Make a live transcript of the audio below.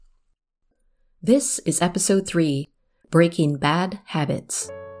This is episode 3, Breaking Bad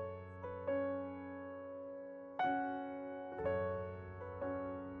Habits.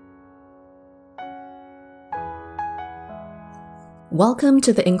 Welcome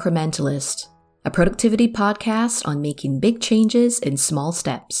to The Incrementalist, a productivity podcast on making big changes in small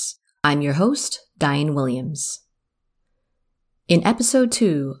steps. I'm your host, Diane Williams. In episode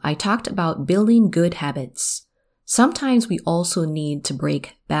 2, I talked about building good habits. Sometimes we also need to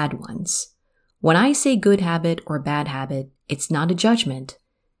break bad ones. When I say good habit or bad habit, it's not a judgment.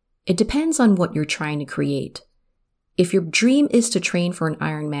 It depends on what you're trying to create. If your dream is to train for an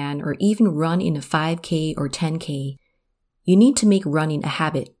Ironman or even run in a 5K or 10K, you need to make running a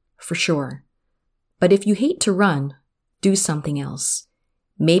habit, for sure. But if you hate to run, do something else.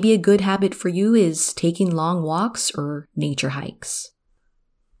 Maybe a good habit for you is taking long walks or nature hikes.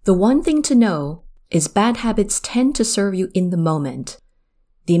 The one thing to know is bad habits tend to serve you in the moment.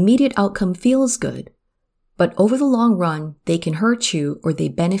 The immediate outcome feels good, but over the long run, they can hurt you or they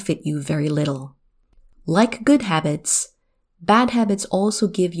benefit you very little. Like good habits, bad habits also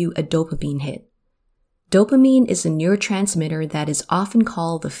give you a dopamine hit. Dopamine is a neurotransmitter that is often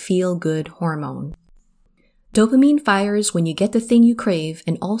called the feel-good hormone. Dopamine fires when you get the thing you crave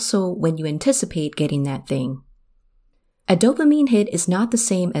and also when you anticipate getting that thing. A dopamine hit is not the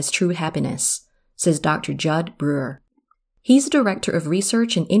same as true happiness, says Dr. Judd Brewer. He's the Director of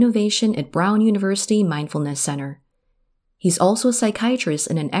Research and Innovation at Brown University Mindfulness Center. He's also a psychiatrist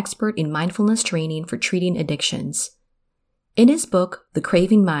and an expert in mindfulness training for treating addictions. In his book, The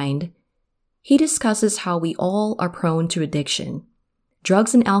Craving Mind, he discusses how we all are prone to addiction.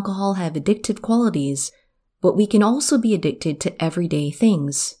 Drugs and alcohol have addictive qualities, but we can also be addicted to everyday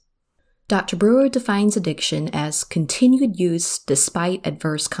things. Dr. Brewer defines addiction as continued use despite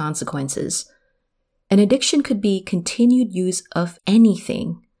adverse consequences. An addiction could be continued use of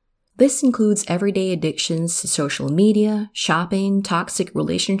anything. This includes everyday addictions to social media, shopping, toxic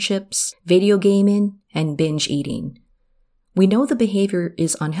relationships, video gaming, and binge eating. We know the behavior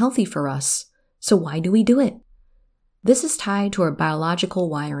is unhealthy for us, so why do we do it? This is tied to our biological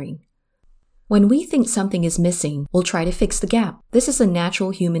wiring. When we think something is missing, we'll try to fix the gap. This is a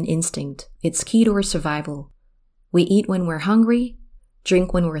natural human instinct. It's key to our survival. We eat when we're hungry,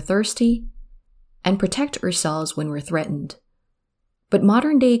 drink when we're thirsty, and protect ourselves when we're threatened. But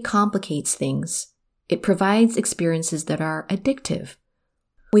modern day complicates things. It provides experiences that are addictive.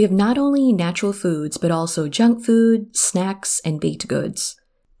 We have not only natural foods, but also junk food, snacks, and baked goods.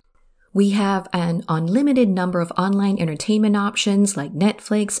 We have an unlimited number of online entertainment options like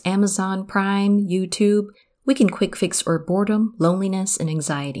Netflix, Amazon Prime, YouTube. We can quick fix our boredom, loneliness, and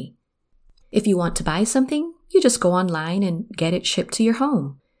anxiety. If you want to buy something, you just go online and get it shipped to your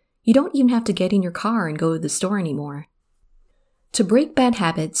home. You don't even have to get in your car and go to the store anymore. To break bad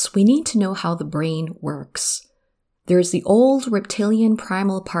habits, we need to know how the brain works. There's the old reptilian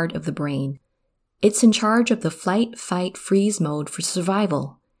primal part of the brain. It's in charge of the flight, fight, freeze mode for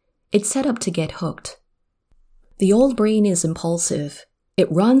survival. It's set up to get hooked. The old brain is impulsive.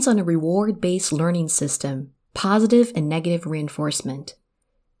 It runs on a reward-based learning system, positive and negative reinforcement.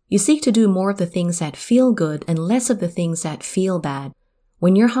 You seek to do more of the things that feel good and less of the things that feel bad.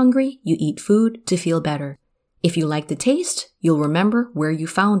 When you're hungry, you eat food to feel better. If you like the taste, you'll remember where you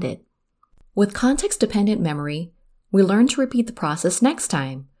found it. With context-dependent memory, we learn to repeat the process next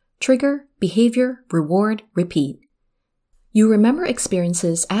time. Trigger, behavior, reward, repeat. You remember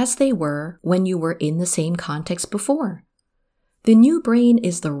experiences as they were when you were in the same context before. The new brain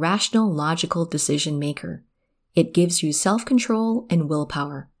is the rational, logical decision maker. It gives you self-control and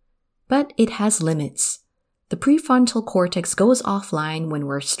willpower. But it has limits. The prefrontal cortex goes offline when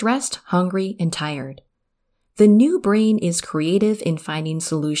we're stressed, hungry, and tired. The new brain is creative in finding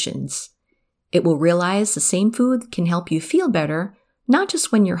solutions. It will realize the same food can help you feel better, not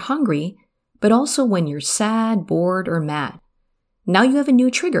just when you're hungry, but also when you're sad, bored, or mad. Now you have a new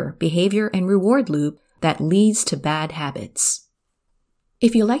trigger, behavior, and reward loop that leads to bad habits.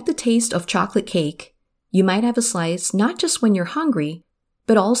 If you like the taste of chocolate cake, you might have a slice not just when you're hungry,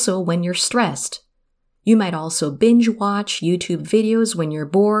 but also when you're stressed. You might also binge watch YouTube videos when you're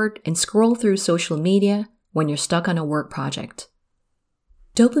bored and scroll through social media when you're stuck on a work project.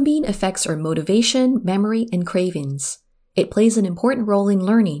 Dopamine affects our motivation, memory, and cravings. It plays an important role in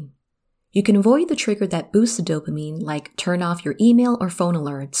learning. You can avoid the trigger that boosts the dopamine, like turn off your email or phone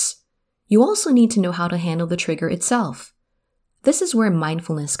alerts. You also need to know how to handle the trigger itself. This is where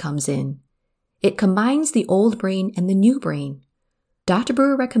mindfulness comes in. It combines the old brain and the new brain. Dr.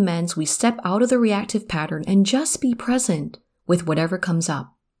 Brewer recommends we step out of the reactive pattern and just be present with whatever comes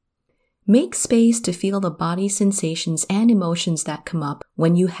up. Make space to feel the body sensations and emotions that come up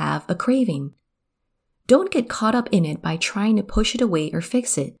when you have a craving. Don't get caught up in it by trying to push it away or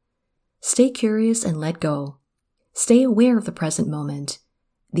fix it. Stay curious and let go. Stay aware of the present moment,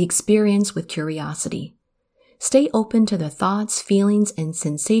 the experience with curiosity. Stay open to the thoughts, feelings, and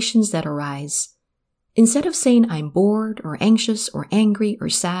sensations that arise. Instead of saying I'm bored or anxious or angry or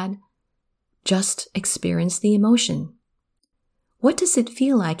sad, just experience the emotion. What does it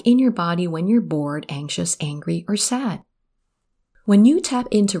feel like in your body when you're bored, anxious, angry, or sad? When you tap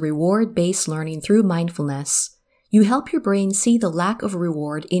into reward-based learning through mindfulness, you help your brain see the lack of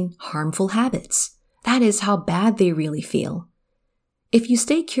reward in harmful habits. That is how bad they really feel. If you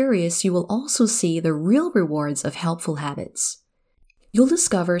stay curious, you will also see the real rewards of helpful habits. You'll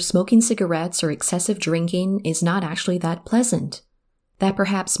discover smoking cigarettes or excessive drinking is not actually that pleasant. That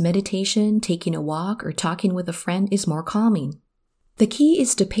perhaps meditation, taking a walk, or talking with a friend is more calming. The key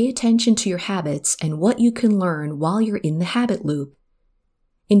is to pay attention to your habits and what you can learn while you're in the habit loop.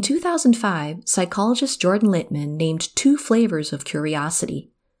 In 2005, psychologist Jordan Littman named 2 flavors of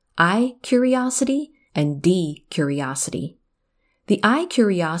curiosity: I curiosity and D curiosity. The I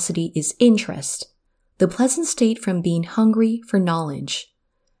curiosity is interest, the pleasant state from being hungry for knowledge.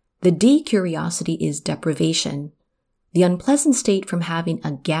 The D curiosity is deprivation, the unpleasant state from having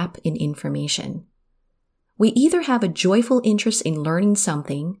a gap in information. We either have a joyful interest in learning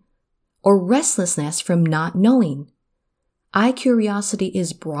something or restlessness from not knowing. I curiosity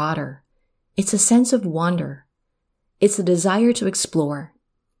is broader. It's a sense of wonder. It's a desire to explore.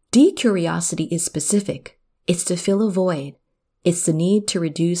 D curiosity is specific. It's to fill a void. It's the need to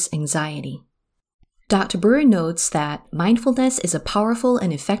reduce anxiety. Dr. Brewer notes that mindfulness is a powerful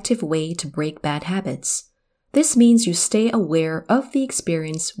and effective way to break bad habits. This means you stay aware of the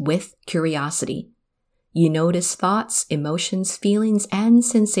experience with curiosity. You notice thoughts, emotions, feelings, and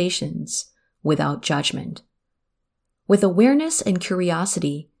sensations without judgment. With awareness and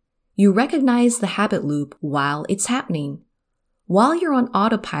curiosity, you recognize the habit loop while it's happening. While you're on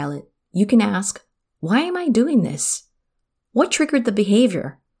autopilot, you can ask, why am I doing this? What triggered the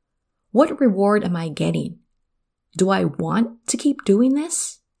behavior? What reward am I getting? Do I want to keep doing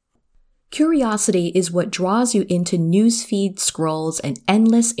this? Curiosity is what draws you into newsfeed scrolls and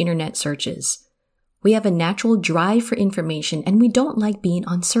endless internet searches. We have a natural drive for information and we don't like being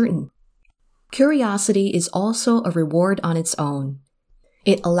uncertain. Curiosity is also a reward on its own.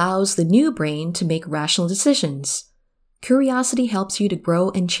 It allows the new brain to make rational decisions. Curiosity helps you to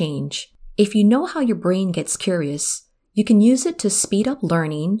grow and change. If you know how your brain gets curious, you can use it to speed up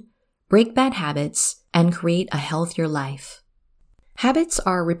learning, break bad habits, and create a healthier life. Habits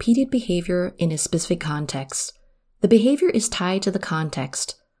are repeated behavior in a specific context. The behavior is tied to the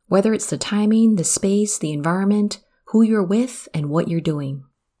context, whether it's the timing, the space, the environment, who you're with, and what you're doing.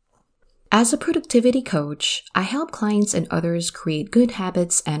 As a productivity coach, I help clients and others create good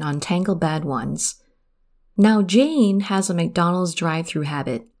habits and untangle bad ones. Now Jane has a McDonald's drive-thru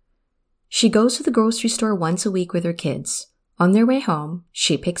habit. She goes to the grocery store once a week with her kids. On their way home,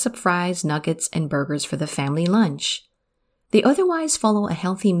 she picks up fries, nuggets, and burgers for the family lunch. They otherwise follow a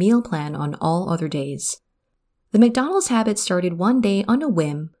healthy meal plan on all other days. The McDonald's habit started one day on a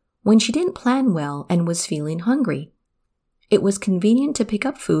whim when she didn't plan well and was feeling hungry. It was convenient to pick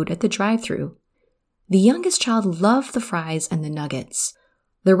up food at the drive-thru. The youngest child loved the fries and the nuggets.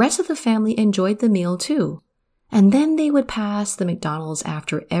 The rest of the family enjoyed the meal too, and then they would pass the McDonald's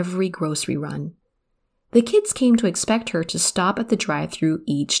after every grocery run. The kids came to expect her to stop at the drive-thru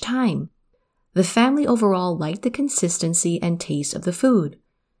each time. The family overall liked the consistency and taste of the food.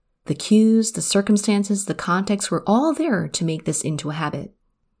 The cues, the circumstances, the context were all there to make this into a habit.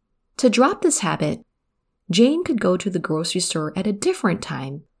 To drop this habit, Jane could go to the grocery store at a different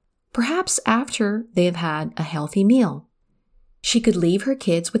time, perhaps after they have had a healthy meal. She could leave her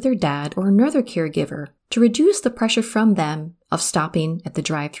kids with their dad or another caregiver to reduce the pressure from them of stopping at the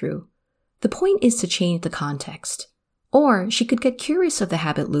drive-thru. The point is to change the context. Or she could get curious of the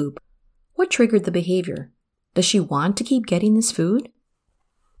habit loop. What triggered the behavior? Does she want to keep getting this food?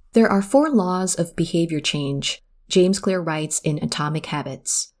 There are 4 laws of behavior change, James Clear writes in Atomic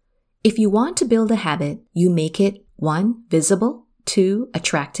Habits. If you want to build a habit, you make it 1. Visible, 2.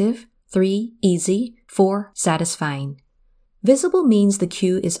 Attractive, 3. Easy, 4. Satisfying. Visible means the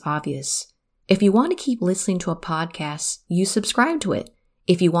cue is obvious. If you want to keep listening to a podcast, you subscribe to it.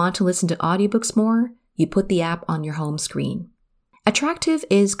 If you want to listen to audiobooks more, you put the app on your home screen. Attractive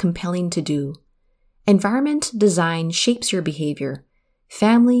is compelling to do. Environment design shapes your behavior.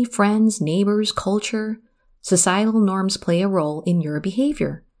 Family, friends, neighbors, culture, societal norms play a role in your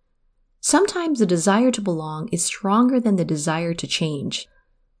behavior. Sometimes the desire to belong is stronger than the desire to change.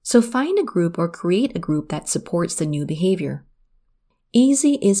 So find a group or create a group that supports the new behavior.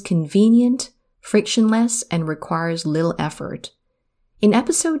 Easy is convenient, frictionless, and requires little effort. In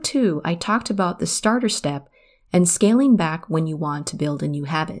episode 2, I talked about the starter step and scaling back when you want to build a new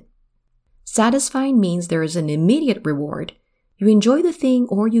habit. Satisfying means there is an immediate reward. You enjoy the thing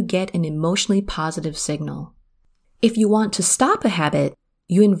or you get an emotionally positive signal. If you want to stop a habit,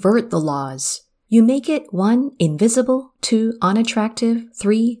 you invert the laws. You make it 1, invisible, 2, unattractive,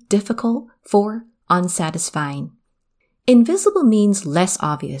 3, difficult, 4, unsatisfying. Invisible means less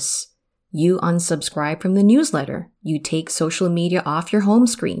obvious. You unsubscribe from the newsletter. You take social media off your home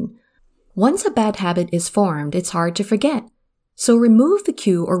screen. Once a bad habit is formed, it's hard to forget. So remove the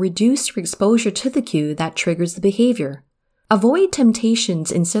cue or reduce your exposure to the cue that triggers the behavior. Avoid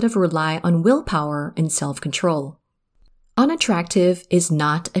temptations instead of rely on willpower and self-control. Unattractive is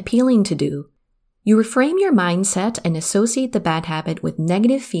not appealing to do. You reframe your mindset and associate the bad habit with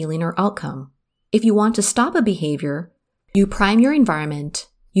negative feeling or outcome. If you want to stop a behavior, you prime your environment.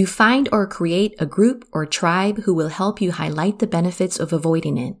 You find or create a group or tribe who will help you highlight the benefits of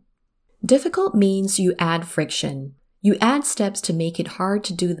avoiding it. Difficult means you add friction. You add steps to make it hard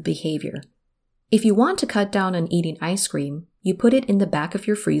to do the behavior. If you want to cut down on eating ice cream, you put it in the back of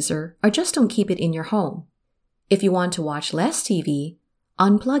your freezer or just don't keep it in your home. If you want to watch less TV,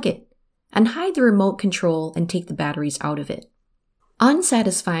 unplug it and hide the remote control and take the batteries out of it.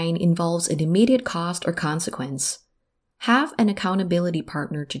 Unsatisfying involves an immediate cost or consequence. Have an accountability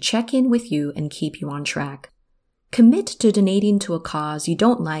partner to check in with you and keep you on track. Commit to donating to a cause you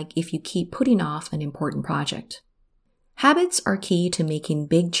don't like if you keep putting off an important project. Habits are key to making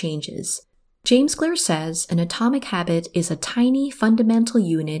big changes. James Clear says an atomic habit is a tiny fundamental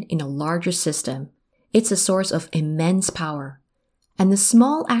unit in a larger system. It's a source of immense power. And the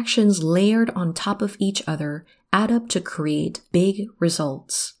small actions layered on top of each other add up to create big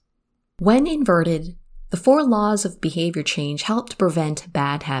results. When inverted, the 4 laws of behavior change help to prevent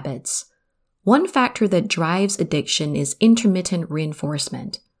bad habits. One factor that drives addiction is intermittent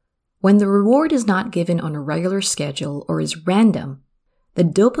reinforcement. When the reward is not given on a regular schedule or is random, the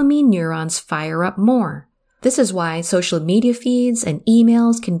dopamine neurons fire up more. This is why social media feeds and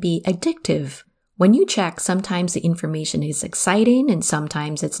emails can be addictive. When you check, sometimes the information is exciting and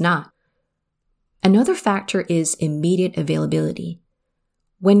sometimes it's not. Another factor is immediate availability.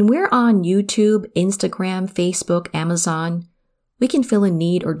 When we're on YouTube, Instagram, Facebook, Amazon, we can fill a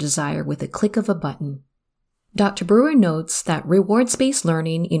need or desire with a click of a button. Dr. Brewer notes that rewards-based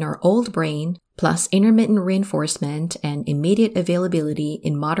learning in our old brain, plus intermittent reinforcement and immediate availability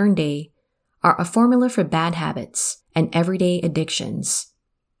in modern day, are a formula for bad habits and everyday addictions.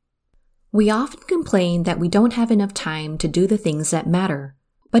 We often complain that we don't have enough time to do the things that matter,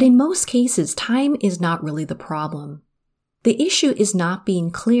 but in most cases, time is not really the problem. The issue is not being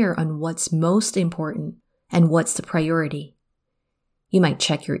clear on what's most important and what's the priority. You might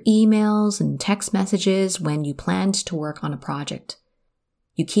check your emails and text messages when you planned to work on a project.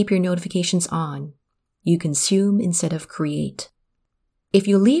 You keep your notifications on. You consume instead of create. If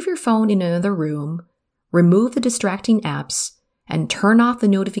you leave your phone in another room, remove the distracting apps, and turn off the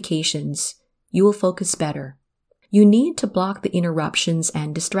notifications, you will focus better. You need to block the interruptions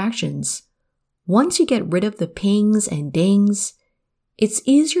and distractions. Once you get rid of the pings and dings, it's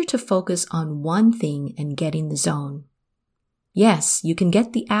easier to focus on one thing and get in the zone. Yes, you can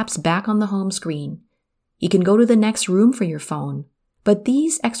get the apps back on the home screen. You can go to the next room for your phone, but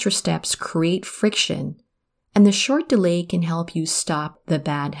these extra steps create friction, and the short delay can help you stop the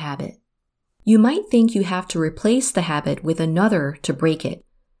bad habit. You might think you have to replace the habit with another to break it,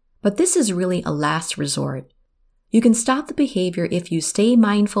 but this is really a last resort. You can stop the behavior if you stay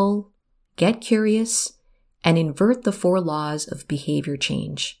mindful, get curious, and invert the 4 laws of behavior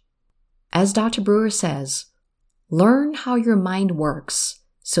change. As Dr. Brewer says, learn how your mind works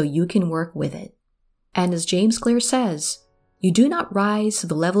so you can work with it. And as James Clear says, you do not rise to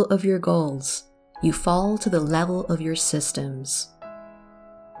the level of your goals, you fall to the level of your systems.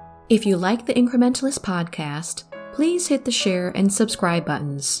 If you like the Incrementalist podcast, please hit the share and subscribe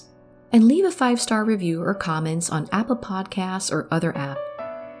buttons, and leave a 5-star review or comments on Apple Podcasts or other app.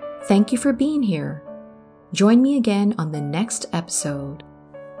 Thank you for being here. Join me again on the next episode.